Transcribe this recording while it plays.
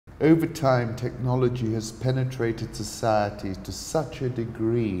Over time, technology has penetrated society to such a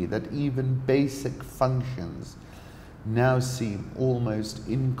degree that even basic functions now seem almost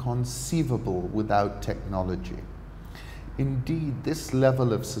inconceivable without technology. Indeed, this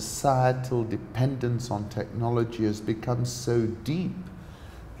level of societal dependence on technology has become so deep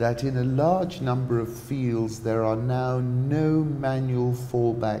that in a large number of fields there are now no manual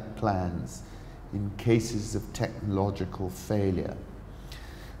fallback plans in cases of technological failure.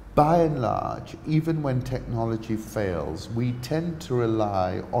 By and large, even when technology fails, we tend to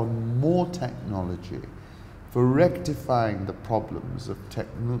rely on more technology for rectifying the problems of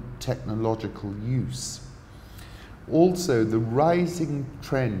technological use. Also, the rising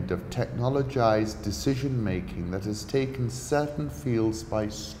trend of technologized decision-making that has taken certain fields by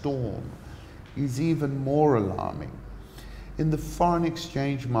storm is even more alarming. In the foreign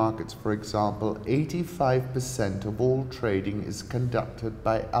exchange markets, for example, 85% of all trading is conducted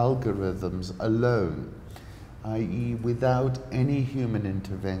by algorithms alone, i.e., without any human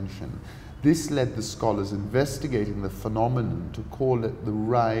intervention. This led the scholars investigating the phenomenon to call it the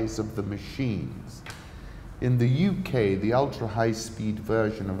rise of the machines. In the UK, the ultra-high-speed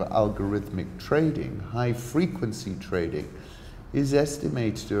version of algorithmic trading, high-frequency trading, is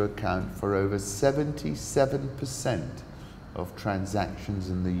estimated to account for over 77% of transactions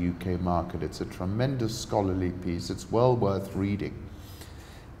in the UK market. It's a tremendous scholarly piece. It's well worth reading.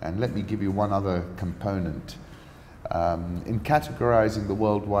 And let me give you one other component. In categorizing the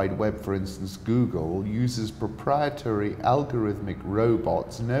World Wide Web, for instance, Google uses proprietary algorithmic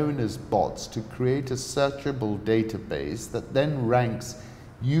robots known as bots to create a searchable database that then ranks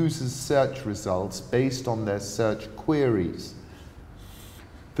users' search results based on their search queries.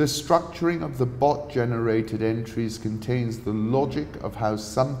 The structuring of the bot-generated entries contains the logic of how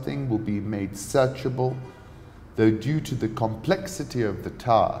something will be made searchable, though due to the complexity of the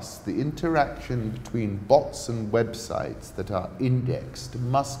task, the interaction between bots and websites that are indexed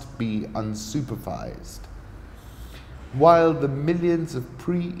must be unsupervised. While the millions of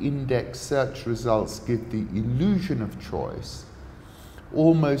pre-indexed search results give the illusion of choice,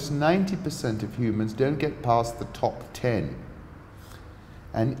 almost 90% of humans don't get past the top 10.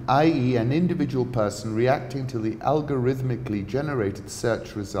 i.e., an individual person reacting to the algorithmically generated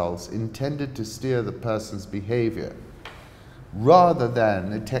search results intended to steer the person's behavior, rather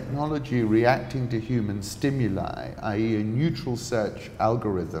than a technology reacting to human stimuli, i.e., a neutral search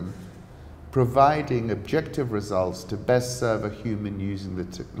algorithm, providing objective results to best serve a human using the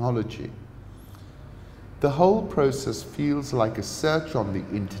technology. The whole process feels like a search on the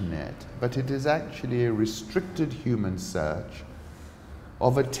internet, but it is actually a restricted human search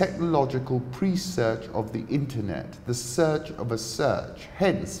of a technological pre-search of the internet, the search of a search.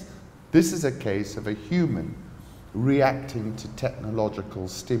 Hence, this is a case of a human reacting to technological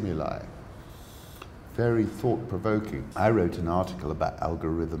stimuli. Very thought-provoking. I wrote an article about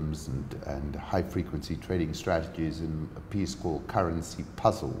algorithms and high-frequency trading strategies in a piece called Currency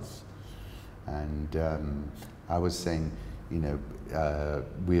Puzzles. And I was saying, you know,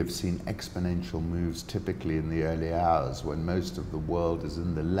 we have seen exponential moves typically in the early hours when most of the world is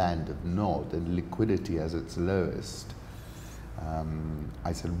in the land of Nod and liquidity at its lowest.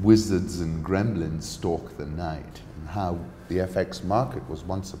 I said wizards and gremlins stalk the night, and how the FX market was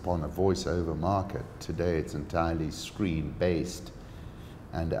once upon a voice-over market. Today it's entirely screen-based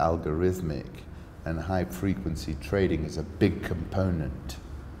and algorithmic, and high-frequency trading is a big component.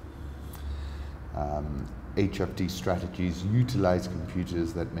 HFT strategies utilize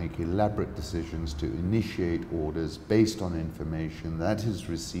computers that make elaborate decisions to initiate orders based on information that is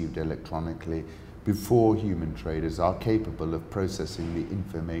received electronically before human traders are capable of processing the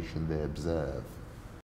information they observe.